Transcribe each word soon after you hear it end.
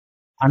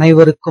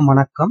அனைவருக்கும்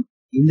வணக்கம்.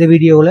 இந்த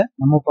வீடியோல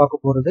நம்ம பார்க்க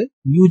போறது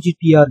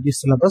ugtrb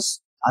சிலபஸ்.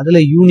 அதுல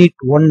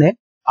யூனிட் 1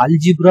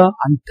 அல்ஜிப்ரா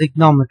அண்ட்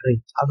ட்ரிக்னாமெட்ரி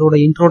அதோட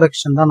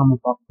இன்ட்ரோடக்ஷன் தான் நம்ம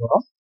பார்க்க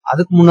போறோம்.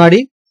 அதுக்கு முன்னாடி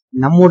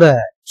நம்மோட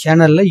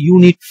சேனல்ல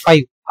யூனிட்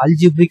 5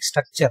 அல்ஜிப்ரிக்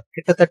ஸ்ட்ரக்சர்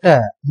கிட்டத்தட்ட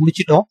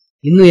முடிச்சிட்டோம்.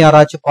 இன்னும்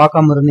யாராச்சும்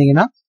பார்க்காம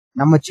இருந்தீங்கன்னா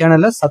நம்ம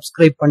சேனலை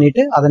சப்ஸ்கிரைப்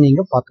பண்ணிட்டு அதை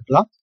நீங்க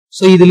பார்த்துக்கலாம்.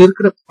 ஸோ இதுல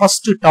இருக்கிற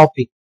ஃபர்ஸ்ட்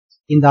டாபிக்,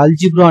 இந்த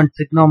அல்ஜிப்ரா அண்ட்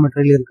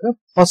ட்ரிக்னாமெட்ரியில இருக்கிற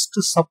ஃபர்ஸ்ட்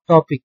சப்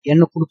டாபிக்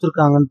என்ன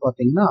கொடுத்துருக்காங்கன்னு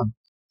பாத்தீங்கன்னா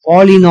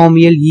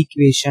பாலினாமியல்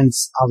ஈக்குவேஷன்ஸ்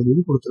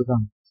அப்படின்னு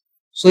கொடுத்துருக்காங்க.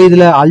 ஸோ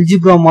இதுல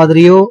அல்ஜிப்ரா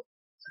மாதிரியோ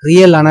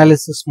ரியல்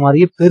அனாலிசிஸ்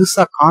மாதிரியோ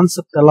பெருசா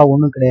கான்செப்ட் எல்லாம்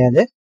ஒன்றும்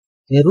கிடையாது.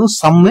 வெறும்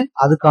சம்மு,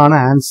 அதுக்கான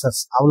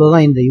ஆன்சர்ஸ்,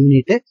 அவ்வளவுதான் இந்த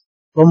யூனிட்.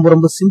 ரொம்ப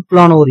ரொம்ப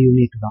சிம்பிளான ஒரு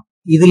யூனிட் தான்.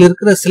 இதுல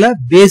இருக்கிற சில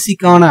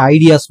பேசிக்கான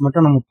ஐடியாஸ்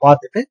மட்டும் நம்ம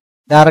பார்த்துட்டு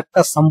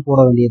டைரக்டா சம்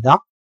போட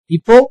வேண்டியதுதான்.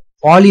 இப்போ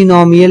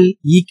பாலினாமியல்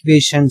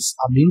ஈக்குவேஷன்ஸ்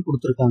அப்படின்னு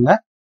கொடுத்துருக்காங்க.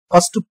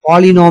 ஃபர்ஸ்ட்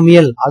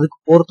பாலினாமியல், அதுக்கு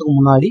போறதுக்கு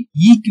முன்னாடி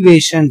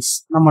ஈக்குவேஷன்ஸ்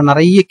நம்ம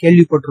நிறைய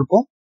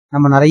கேள்விப்பட்டிருப்போம்,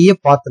 நம்ம நிறைய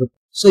பார்த்திருப்போம்.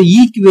 சோ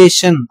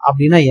ஈக்குவேஷன்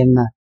அப்படின்னா என்ன?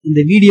 இந்த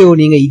வீடியோவை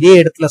நீங்க இதே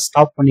இடத்துல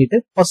ஸ்டாப் பண்ணிட்டு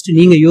ஃபர்ஸ்ட்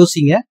நீங்க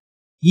யோசிங்க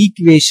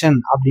ஈக்குவேஷன்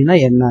அப்படின்னா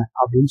என்ன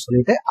அப்படின்னு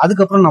சொல்லிட்டு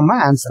அதுக்கப்புறம் நம்ம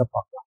ஆன்சரை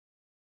பார்க்கலாம்.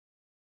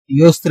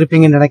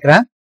 யோசித்திருப்பீங்கன்னு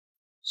நினைக்கிறேன்.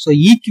 சோ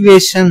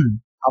ஈக்குவேஷன்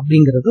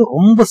அப்படிங்கிறது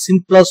ரொம்ப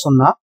சிம்பிளா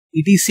சொன்னா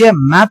it is a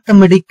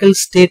mathematical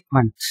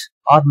statement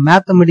R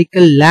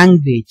mathematical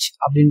language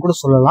அப்படின்னு கூட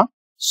சொல்லலாம்.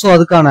 சோ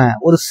அதுக்கான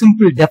ஒரு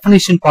சிம்பிள்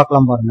டெஃபினிஷன்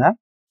பார்க்கலாம் பாருங்க.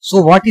 So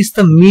what is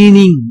the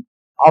meaning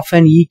of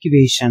an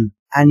equation?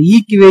 An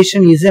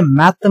equation is a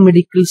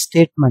mathematical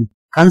statement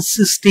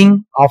consisting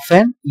of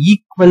an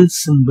equal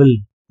symbol.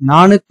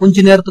 நானு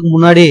கொஞ்ச நேரத்துக்கு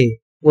முன்னாடி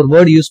ஒரு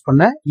வேர்டு யூஸ்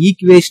பண்ணேன்,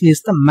 equation is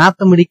the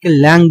mathematical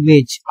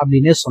language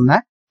அப்படின்னே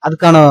சொன்னேன்.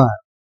 அதுக்கான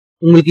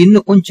உங்களுக்கு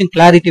இன்னும் கொஞ்சம்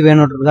கிளாரிட்டி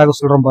வேணும்ன்றதுக்காக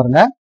சொல்றேன்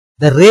பாருங்க.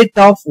 The rate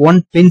of one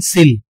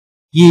pencil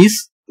is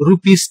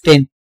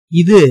 ₹10.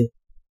 இது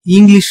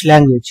இங்கிலீஷ்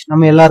லாங்குவேஜ்,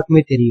 நம்ம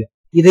எல்லாருக்குமே தெரியும்.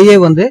 இதையே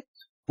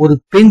ஒரு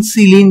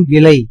பென்சிலின்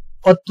விலை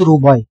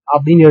 ₹10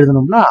 அப்படின்னு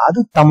எழுதணும்னா அது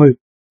தமிழ்.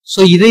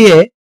 சோ இதையே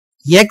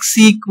எக்ஸ்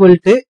ஈக்குவல்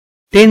டு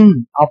 10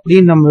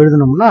 அப்படின்னு நம்ம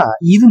எழுதணும்னா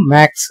இது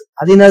மேக்ஸ்.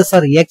 அது என்ன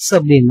சார் எக்ஸ்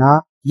அப்படின்னா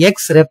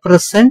X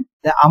represent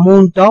the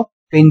amount of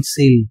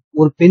pencil.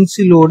 ஒரு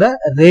பென்சிலோட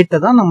ரேட்டை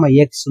தான் நம்ம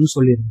எக்ஸ்ன்னு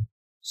சொல்லிடுறோம்.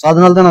 சோ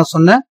அதனாலதான் நான்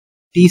சொன்னேன்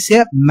it is a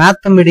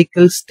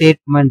mathematical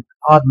statement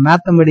R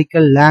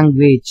mathematical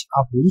language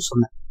அப்படின்னு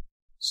சொன்னேன்.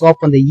 சோ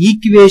அப்ப அந்த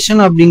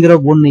ஈக்குவேஷன் அப்படிங்கிற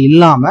ஒண்ணு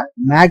இல்லாம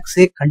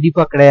மேக்ஸே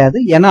கண்டிப்பா கிடையாது.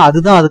 ஏன்னா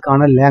அதுதான்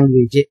அதுக்கான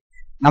லாங்குவேஜ்.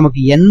 நமக்கு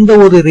எந்த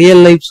ஒரு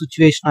ரியல் லைஃப்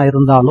சுச்சுவேஷனா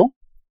இருந்தாலும்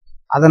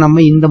அதை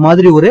நம்ம இந்த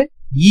மாதிரி ஒரு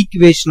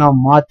ஈக்குவேஷனா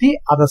மாத்தி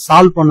அதை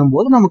சால்வ்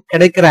பண்ணும்போது நமக்கு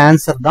கிடைக்கிற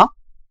ஆன்சர் தான்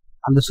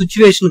அந்த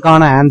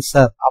சுச்சுவேஷனுக்கான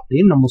ஆன்சர்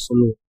அப்படின்னு நம்ம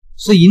சொல்லுவோம்.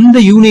 சோ இந்த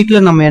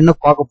யூனிட்ல நம்ம என்ன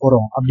பார்க்க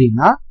போறோம்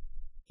அப்படின்னா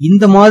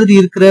இந்த மாதிரி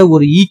இருக்கிற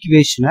ஒரு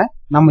ஈக்குவேஷனை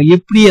நம்ம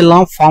எப்படி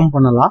எல்லாம் ஃபார்ம்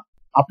பண்ணலாம்,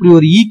 அப்படி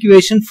ஒரு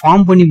ஈக்குவேஷன்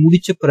ஃபார்ம் பண்ணி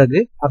முடிச்ச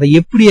பிறகு அதை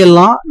எப்படி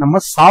எல்லாம்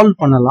நம்ம சால்வ்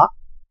பண்ணலாம்,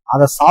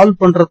 அதை சால்வ்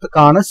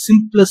பண்றதுக்கான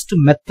சிம்பிளஸ்ட்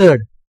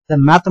மெத்தட்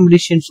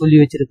மேத்தமெட்டிஷியன் சொல்லி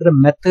வச்சிருக்கிற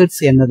மெத்தட்ஸ்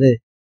என்னது,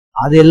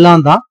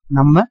 அதெல்லாம் தான்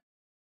நம்ம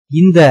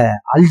இந்த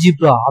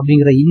அல்ஜிப்ரா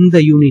அப்படிங்கிற இந்த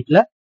யூனிட்ல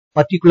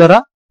பர்டிகுலரா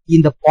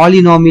இந்த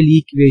பாலினாமியல்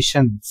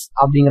ஈக்குவேஷன்ஸ்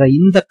அப்படிங்கிற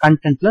இந்த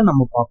கண்டென்ட்ல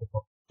நம்ம பார்க்க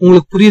போறோம்.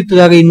 உங்களுக்கு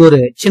புரியறதுக்காக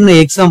இன்னொரு சின்ன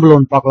எக்ஸாம்பிள்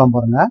ஒன்று பார்க்கலாம்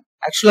பாருங்க.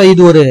 ஆக்சுவலா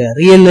இது ஒரு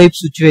real life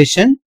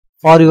situation.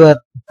 For your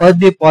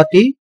birthday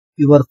party,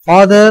 your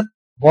father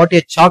bought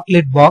a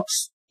chocolate box.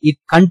 It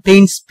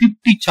contains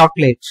 50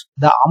 chocolates.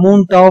 The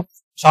amount of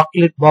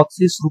chocolate box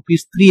is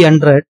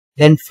 ₹300.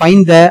 Then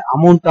find the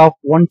amount of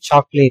one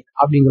chocolate.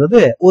 அப்படிங்கிறது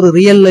ஒரு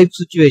ரியல் லைஃப்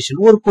சுச்சுவேஷன்,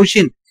 ஒரு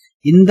question.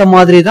 இந்த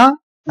மாதிரி தான்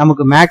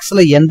நமக்கு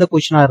மேக்ஸ்ல எந்த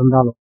கொஸ்டினா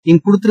இருந்தாலும்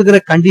இங்க கொடுத்திருக்கிற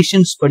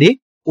கண்டிஷன்ஸ் படி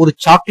ஒரு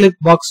சாக்லேட்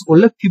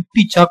பாக்ஸ்க்குள்ள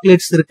 50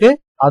 சாக்லேட்ஸ் இருக்கு.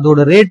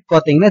 அதோட ரேட்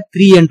பாத்தீங்கன்னா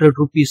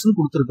 ₹300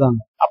 கொடுத்திருக்காங்க.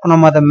 அப்ப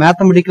நம்ம அதை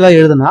மேத்தமெட்டிக்கலா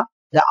எழுதுனா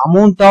the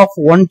amount of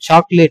one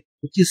chocolate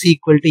which is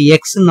equal to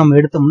x நம்ம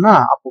எடுத்தோம்னா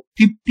அப்போ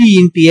 50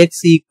 into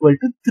x equal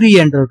to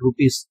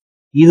 ₹300.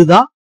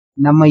 இதுதான்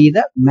நம்ம இத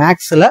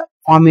மேக்ஸ்ல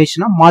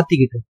ஃபார்மேஷனா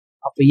மாத்திக்கிட்டு.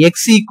 அப்ப x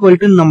equal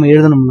to நம்ம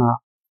எழுதணும்னா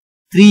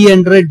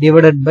 300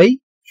 divided by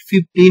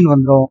 15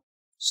 வந்துடும்.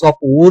 சோ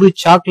அப்போ ஒரு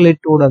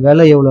சாக்லேட்டோட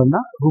விலை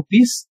எவ்வளவுன்னா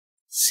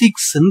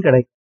 ₹6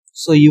 கிடைக்கும்.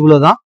 சோ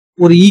இவ்வளவுதான்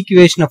ஒரு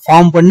ஈக்குவேஷனை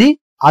ஃபார்ம் பண்ணி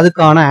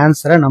அதுக்கான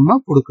ஆன்சரை நம்ம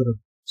கொடுக்கறது.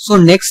 சோ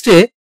நெக்ஸ்ட்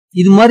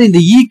இது மாதிரி இந்த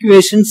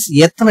ஈக்குவேஷன்ஸ்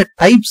எத்தனை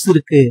டைப்ஸ்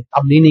இருக்கு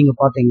அப்படின்னு நீங்க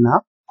பாத்தீங்கன்னா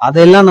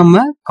அதெல்லாம்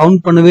நம்ம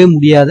கவுண்ட் பண்ணவே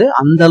முடியாது,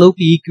 அந்த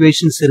அளவுக்கு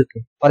ஈக்குவேஷன்ஸ் இருக்கு.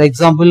 For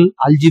example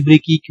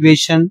algebraic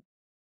equation,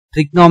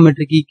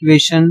 trigonometric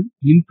equation,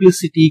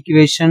 implicit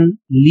equation,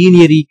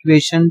 linear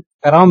equation,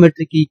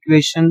 parametric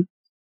equation,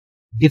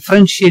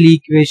 differential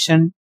equation,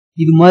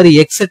 இது மாதிரி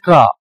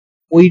எக்ஸெட்ரா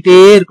போயிட்டே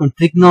இருக்கும்.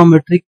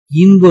 trigonometric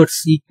inverse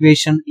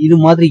equation, இது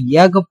மாதிரி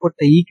ஏகப்பட்ட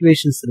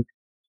ஈக்குவேஷன்ஸ் இருக்கு.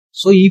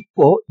 சோ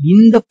இப்போ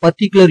இந்த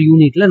பர்டிகுலர்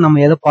யூனிட்ல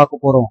நம்ம எதை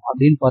பார்க்க போறோம்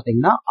அப்படின்னு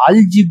பாத்தீங்கன்னா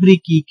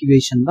அல்ஜிப்ரிக்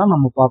ஈக்குவேஷன் தான்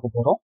நம்ம பார்க்க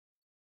போறோம்.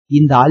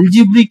 இந்த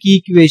அல்ஜிப்ரிக்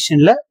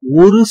ஈக்குவேஷன்ல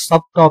ஒரு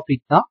சப்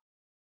டாபிக் தான்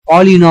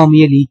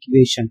பாலினாமியல்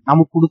ஈக்குவேஷன்,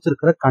 நம்ம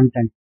கொடுத்திருக்கிற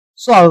கண்டென்ட்.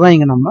 சோ அதுதான்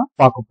இங்க நம்ம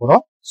பார்க்க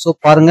போறோம். சோ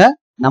பாருங்க,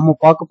 நம்ம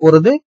பார்க்க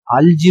போறது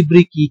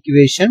அல்ஜிப்ரிக்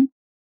ஈக்குவேஷன்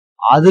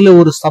அதுல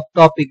ஒரு சப்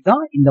டாபிக்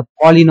தான் இந்த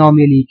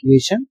பாலினாமியல்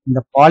ஈக்குவேஷன். இந்த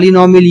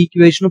பாலினாமியல்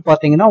ஈக்குவேஷன்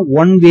பாத்தீங்கன்னா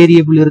ஒன்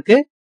வேரியபிள் இருக்கு,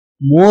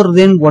 மோர்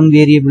தென் ஒன்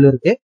வேரியபிள்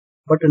இருக்கு.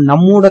 பட்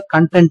நம்மோட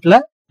கண்டென்ட்ல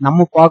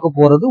நம்ம பார்க்க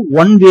போறது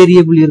ஒன்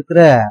வேரியபிள் இருக்கிற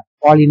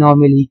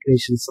பாலினாமியல்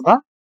ஈக்குவேஷன்ஸ்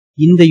தான்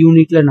இந்த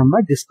யூனிட்ல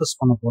நம்ம டிஸ்கஸ்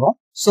பண்ண போறோம்.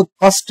 சோ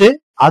ஃபர்ஸ்ட்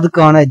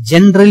அதுக்கான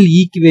ஜெனரல்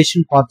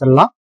ஈக்குவேஷன்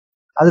பார்த்துடலாம்.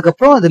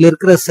 அதுக்கப்புறம் அதுல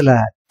இருக்கிற சில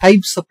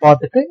டைப்ஸ்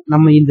பார்த்துட்டு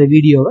நம்ம இந்த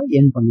வீடியோவை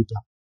எண்ட்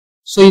பண்ணிக்கலாம்.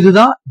 சோ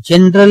இதுதான்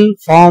general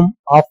form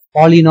of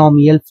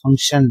polynomial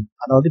function.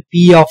 அதாவது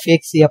p of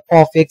X, f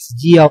of X,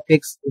 g of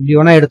X இப்படி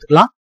வேணா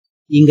எடுத்துக்கலாம்.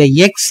 இங்க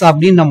x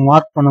அப்படின்னு நம்ம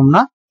மார்க்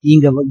பண்ணோம்னா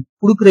இங்க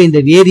கொடுக்குற இந்த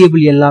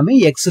வேரியபிள் எல்லாமே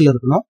எக்ஸ்ல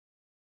இருக்கணும்.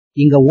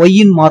 இங்க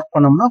ஒய்ன்னு மார்க்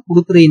பண்ணோம்னா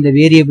கொடுக்குற இந்த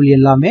வேரியபிள்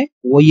எல்லாமே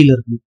ஒய்ல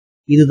இருக்கணும்.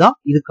 இதுதான்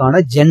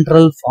இதுக்கான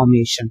ஜெனரல்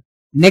ஃபார்மேஷன்.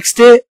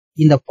 நெக்ஸ்ட்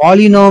இந்த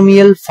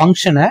பாலினாமியல்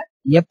ஃபங்க்ஷனை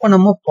எப்ப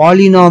நம்ம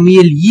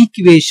பாலினாமியல்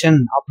ஈக்குவேஷன்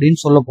அப்படின்னு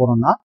சொல்ல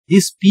போறோம்னா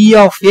this p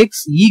of x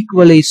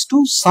equals to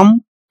some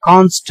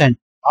constant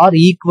or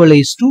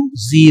equals to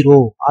 0.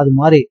 அது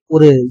மாதிரி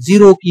ஒரு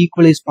ஜீரோக்கு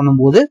ஈக்குவலைஸ்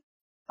பண்ணும்போது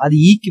அது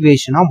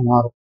ஈக்குவேஷனா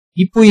மாறும்.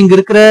 இப்போ இங்க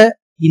இருக்கிற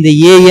இந்த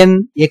an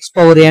x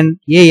power n,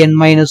 an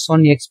minus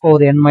 1, x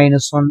power n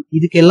minus 1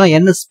 இதுக்கெல்லாம்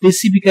என்ன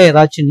ஸ்பெசிபிக்கா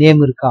ஏதாச்சும்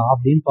நேம் இருக்கா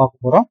அப்படின்னு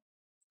பார்க்க போறோம்.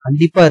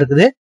 கண்டிப்பா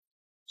இருக்குது.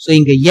 சோ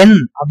இங்க n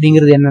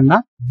அப்படிங்கிறது என்னன்னா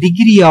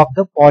degree of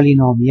the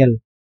polynomial.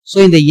 So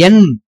இந்த n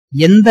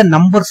எந்த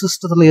நம்பர்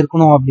சிஸ்டத்துல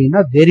இருக்கணும்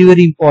அப்படின்னா very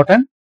very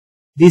important.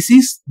 This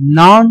is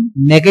நான்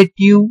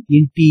நெகட்டிவ்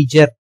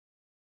இன்டீஜர்.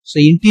 சோ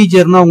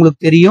இன்டீஜர்னா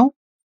உங்களுக்கு தெரியும்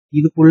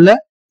இதுக்குள்ள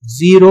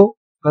 0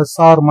 plus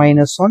R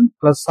minus 1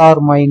 plus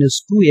R minus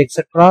 2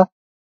 etcetera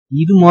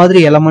இது மாதிரி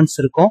எலமெண்ட்ஸ்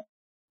இருக்கும்.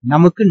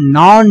 நமக்கு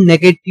நான்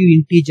நெகட்டிவ்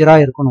இன்டீஜரா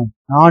இருக்கணும்.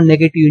 நான்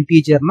நெகட்டிவ்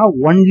இன்டீஜர்னா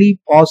ஒன்லி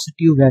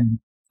பாசிட்டிவ் வேல்யூ.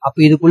 அப்ப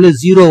இதுக்குள்ள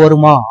 0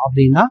 வருமா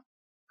அப்படின்னா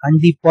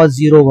கண்டிப்பா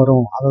 0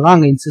 வரும். அததான்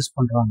அங்க இன்சிஸ்ட்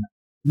பண்றாங்க.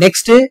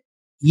 நெக்ஸ்ட்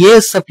a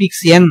suffix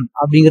n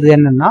அப்படிங்கிறது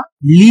என்னன்னா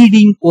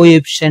லீடிங்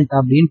கோஎஃபிஷியன்ட்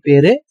அப்படின்னு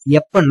பேரு.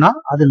 எப்பன்னா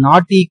அது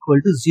நாட்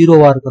ஈக்குவல் டு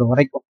 0வா இருக்கிற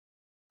வரைக்கும்.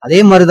 அதே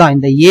மாதிரிதான்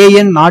இந்த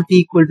an நாட்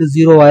ஈக்குவல் டு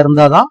 0வா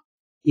இருந்தாதான்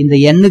இந்த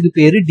n-க்கு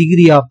பேரு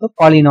டிகிரி ஆஃப் த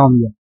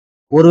பாலினாமியல்.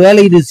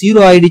 ஒருவேளை இது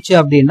 0 ஆயிடுச்சு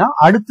அப்படின்னா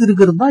அடுத்து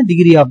இருக்கிறது தான்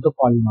degree of the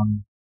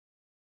polynomial.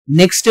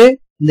 Next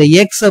இந்த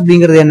x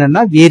அப்படிங்கிறது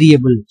என்னன்னா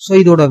வேரியபிள். சோ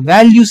இதோட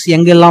வேல்யூஸ்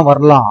எங்கெல்லாம்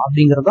வரலாம்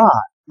அப்படிங்கறதா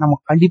நம்ம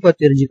கண்டிப்பா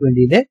தெரிஞ்சுக்க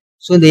வேண்டியது.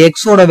 சோ இந்த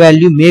x ஓட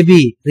வேல்யூ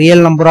மேபி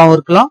ரியல் நம்பராவும்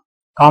இருக்கலாம்,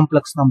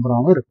 காம்ப்ளெக்ஸ்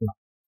நம்பராவும் இருக்கலாம்.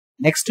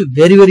 Next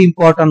very very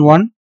important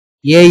one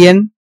an,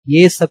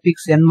 a suffix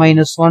n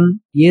minus 1,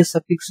 a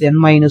suffix n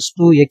minus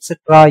 2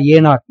 etcetera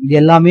a0 இது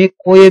எல்லாமே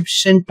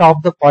கோஎஃபிஷியன்ட்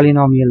ஆஃப் த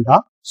பாலினாமியல்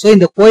தான். சோ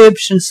இந்த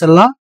கோஎஃபிஷியன்ட்ஸ்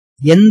எல்லாம்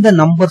எந்த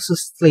நம்பர்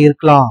சிஸ்டத்துல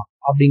இருக்கலாம்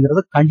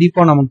அப்படிங்கறது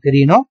கண்டிப்பா நமக்கு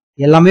தெரியணும்.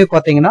 எல்லாமே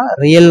பாத்தீங்கன்னா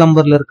ரியல்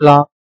நம்பர்ல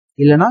இருக்கலாம்,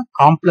 இல்லனா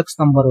காம்ப்ளெக்ஸ்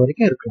நம்பர்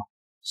வரைக்கும் இருக்கலாம்.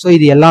 சோ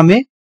இது எல்லாமே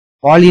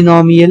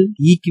பாலினாமியல்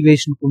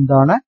ஈக்குவேஷனுக்கு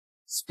உண்டான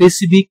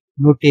ஸ்பெசிபிக்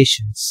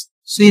நோட்டேஷன்ஸ்.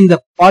 சோ இந்த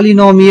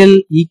பாலினாமியல்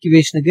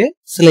ஈக்குவேஷனுக்கு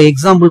சில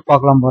எக்ஸாம்பிள்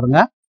பார்க்கலாம் பாருங்க.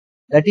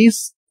 That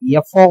is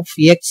f of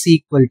x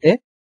equal to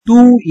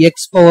 2x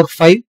power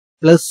 5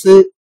 plus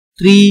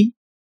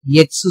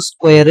 3x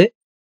square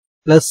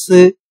plus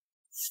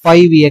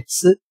 5x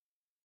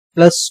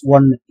plus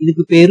 1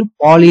 இதுக்கு பேரு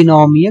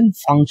பாலினாமியல்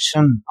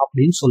ஃபங்க்ஷன்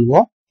அப்படின்னு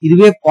சொல்லுவோம்.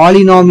 இதுவே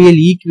பாலினாமியல்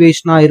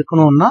ஈக்குவேஷனா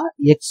இருக்கணும்னா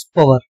x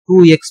power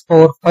 2x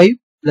power 5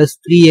 plus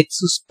 3x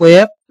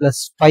square plus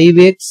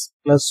 5x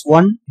plus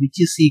 1 which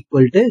is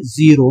equal to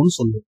 0 ன்னு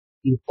சொல்லுவோம்.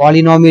 இது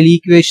polynomial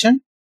equation,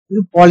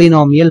 இது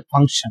பாலினாமியல்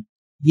ஃபங்க்ஷன்.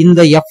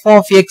 இந்த f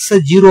of x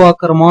 0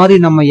 ஆக்குற மாதிரி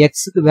நம்ம x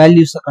க்கு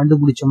வேல்யூஸ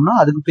கண்டுபிடிச்சோம்னா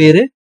அதுக்கு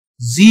பேரு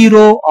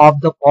 0 of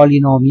the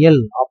polynomial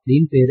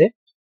அப்படின்னு பேரு.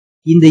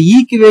 இந்த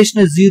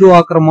ஈக்குவேஷனை 0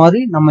 ஆக்குற மாதிரி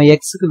நம்ம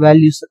x க்கு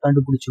வேல்யூஸ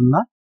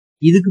கண்டுபிடிச்சோம்னா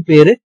இதுக்கு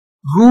பேரு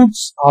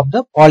roots of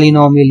the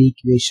polynomial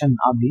equation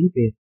அப்படின்னு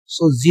பேரு.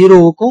 சோ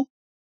 0க்கும்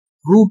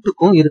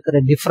ரூட்டுக்கும் இருக்கிற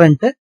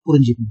டிஃபரண்ட்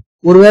புரிஞ்சுக்கணும்.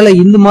 ஒருவேளை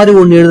இந்த மாதிரி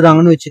ஒன்னு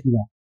எழுதுறாங்கன்னு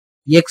வச்சுக்கோங்க,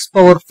 x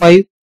power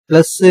 5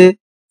 plus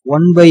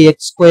 1 by x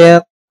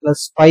square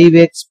plus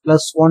 5x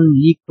plus 1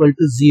 equal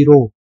to 0.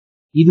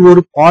 இது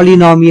ஒரு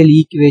பாலினாமியல்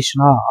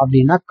ஈக்குவேஷனா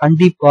அப்படின்னா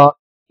கண்டிப்பா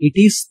it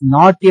is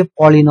not a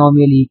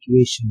polynomial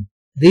equation.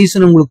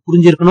 Reason உங்களுக்கு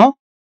புரிஞ்சிருக்கணும்.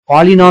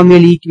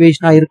 பாலினாமியல்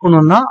ஈக்குவேஷனா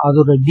இருக்கணும்னா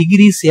அதோட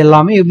டிகிரிஸ்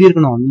எல்லாமே எப்படி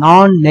இருக்கணும்,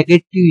 நான்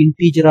நெகட்டிவ்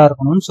இன்டீஜரா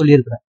இருக்கணும்னு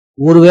சொல்லியிருக்கிறேன்.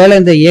 ஒருவேளை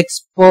இந்த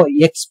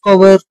எக்ஸ்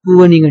பவர்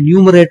 2 நீங்க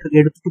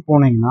நியூமரேட்டருக்கு எடுத்துட்டு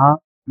போனீங்கன்னா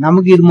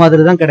நமக்கு இது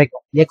மாதிரி தான்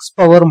கிடைக்கும், எக்ஸ்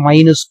பவர்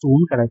மைனஸ்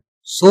 2 கிடைக்கும்.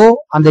 சோ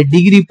அந்த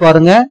டிகிரி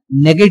பாருங்க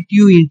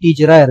நெகட்டிவ்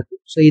இன்டீஜரா இருக்கு.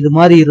 சோ இது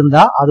மாதிரி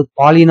இருந்தா அது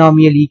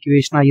பாலினாமியல்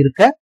ஈக்குவேஷனா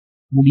இருக்க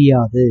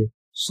முடியாது.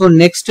 சோ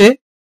நெக்ஸ்ட்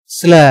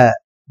சில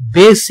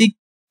பேசிக்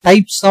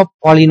டைப்ஸ் ஆஃப்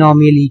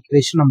பாலினாமியல்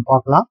ஈக்குவேஷன் நம்ம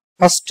பார்க்கலாம்.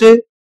 ஃபர்ஸ்ட்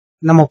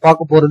நம்ம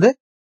பார்க்க போறது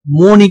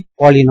மோனிக்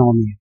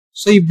பாலினாமியல்.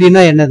 சோ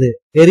இப்படின்னா என்னது,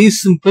 வெரி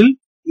சிம்பிள்.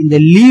 இந்த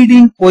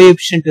லீடிங்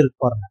கோஎஃபிஷியன்ட் இருக்கு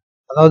பாருங்க,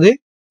 அதாவது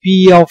p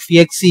of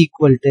x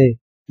equal to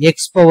x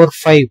power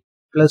 5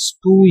 plus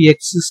 2x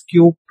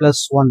cube plus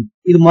 1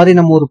 இது மாதிரி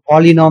நம்ம ஒரு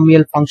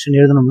பாலினாமியல் ஃபங்க்ஷன்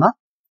எழுதணும்னா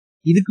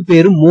இதுக்கு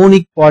பேரு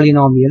மோனிக்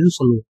பாலினாமியல்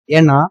சொல்லுவோம்.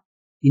 ஏன்னா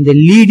இந்த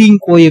லீடிங்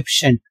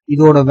கோஎஃபிஷியன்ட்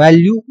இதோட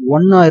வேல்யூ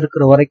 1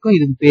 இருக்கிற வரைக்கும்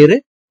இதுக்கு பேரு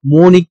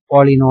மோனிக்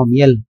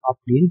பாலினாமியல்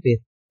அப்படின்னு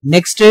பேரு.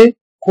 Next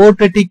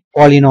கோட்டடிக்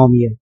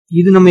polynomial.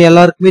 இது நம்ம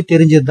எல்லாருக்குமே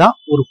தெரிஞ்சதுதான்.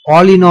 ஒரு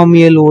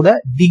பாலினாமியலோட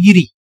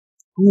டிகிரி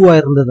 2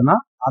 இருந்ததுன்னா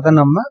அதை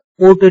நம்ம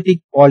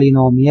கோட்டடிக்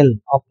பாலினாமியல்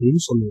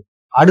அப்படின்னு சொல்லுவோம்.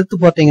 அடுத்து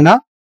பாத்தீங்கன்னா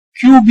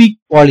கியூபிக்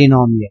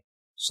பாலினாமியல்.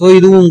 சோ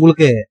இதுவும்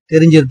உங்களுக்கு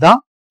தெரிஞ்சதுதான்.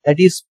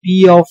 That is p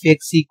of x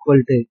equal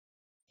to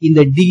இந்த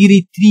டிகிரி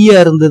 3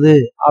 இருந்தது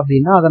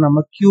அப்படின்னா அதை நம்ம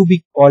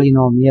கியூபிக்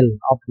பாலினாமியல்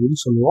அப்படின்னு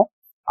சொல்லுவோம்.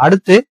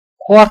 அடுத்து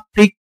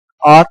குவார்டிக்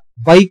ஆர்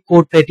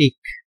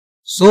பைகோட்டடிக்.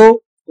 சோ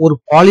ஒரு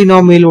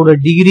பாலினாமியலோட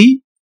டிகிரி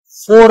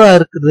 4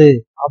 இருக்குது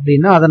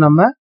அப்படின்னா அதை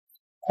நம்ம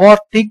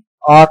குவார்டிக்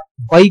ஆர்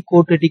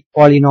பைகோட்டடிக்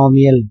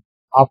பாலினாமியல்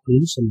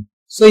அப்படின்னு சொல்லுவோம்.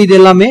 சோ இது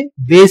எல்லாமே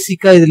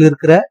பேசிக்கா இதுல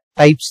இருக்கிற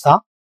டைப்ஸ்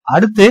தான்.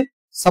 அடுத்து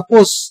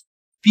suppose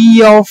p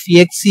of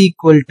x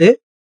equal to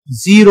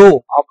 0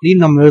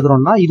 அப்படின்னு நம்ம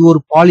எழுதுறோம்னா இது ஒரு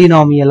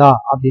பாலினாமியலா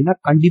அப்படின்னா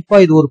கண்டிப்பா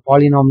இது ஒரு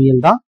பாலினாமியல்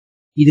தான்.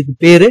 இதுக்கு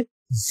பேரு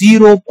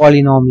ஜீரோ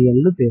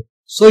பாலினாமியல்னு பேரு.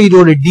 சோ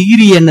இதோட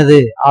டிகிரி என்னது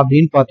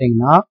அப்படின்னு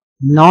பாத்தீங்கன்னா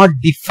not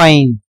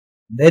define.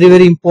 Very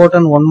very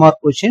important 1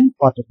 mark question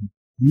பார்த்துக்கணும்.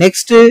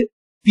 Next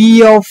p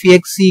of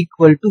x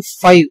equal to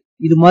 5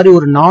 இது மாதிரி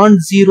ஒரு நான்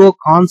ஜீரோ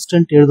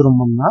கான்ஸ்டன்ட்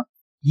எழுதுறோம்னா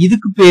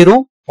இதுக்கு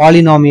பேரும்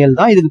பாலினாமியல்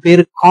தான். இதுக்கு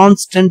பேரு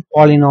கான்ஸ்டன்ட்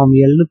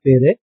பாலினாமியல்னு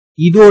பேரு.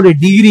 இதோட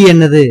டிகிரி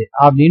என்னது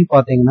அப்படின்னு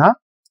பாத்தீங்கன்னா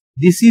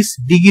திஸ் இஸ்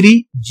டிகிரி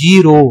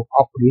 0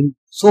 அப்படின்னு.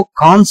 சோ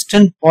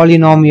கான்ஸ்டன்ட்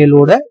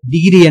பாலினாமியலோட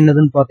டிகிரி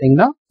என்னதுன்னு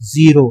பாத்தீங்கன்னா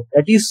 0.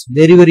 That is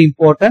very very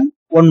important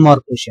 1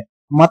 mark question.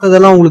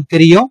 மத்ததெல்லாம் உங்களுக்கு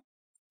தெரியும்.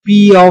 p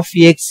of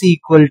x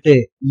equal to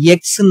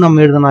x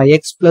நம்ம எழுதுனா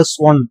x plus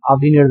 1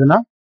 அப்படின்னு எழுதுனா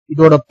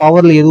இதோட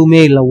பவர்ல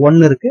எதுவுமே இல்ல, 1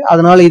 இருக்கு.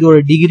 அதனால இதோட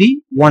டிகிரி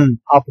 1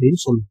 அப்படின்னு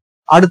சொல்லுவோம்.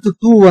 அடுத்து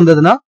 2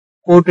 வந்ததுன்னா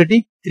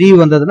கோட்டடிக், 3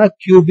 வந்ததுன்னா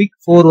கியூபிக்,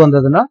 4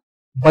 வந்ததுன்னா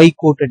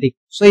பைகோட்டடிக்.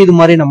 சோ இது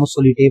மாதிரி நம்ம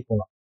சொல்லிட்டே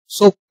போலாம்.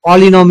 சோ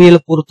பாலினாமியலை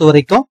பொறுத்த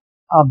வரைக்கும்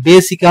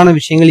பேசிக்கான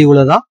விஷயங்கள்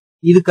இவ்வளவுதான்.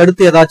 இதுக்கு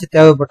அடுத்து ஏதாச்சும்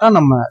தேவைப்பட்டா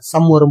நம்ம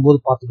சம் வரும்போது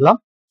பாத்துக்கலாம்.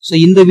 சோ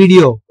இந்த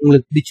வீடியோ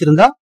உங்களுக்கு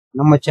பிடிச்சிருந்தா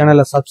நம்ம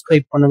சேனலை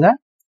சப்ஸ்கிரைப் பண்ணுங்க,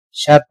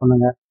 ஷேர்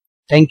பண்ணுங்க.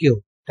 தேங்க்யூ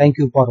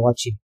ஃபார் வாட்சிங்.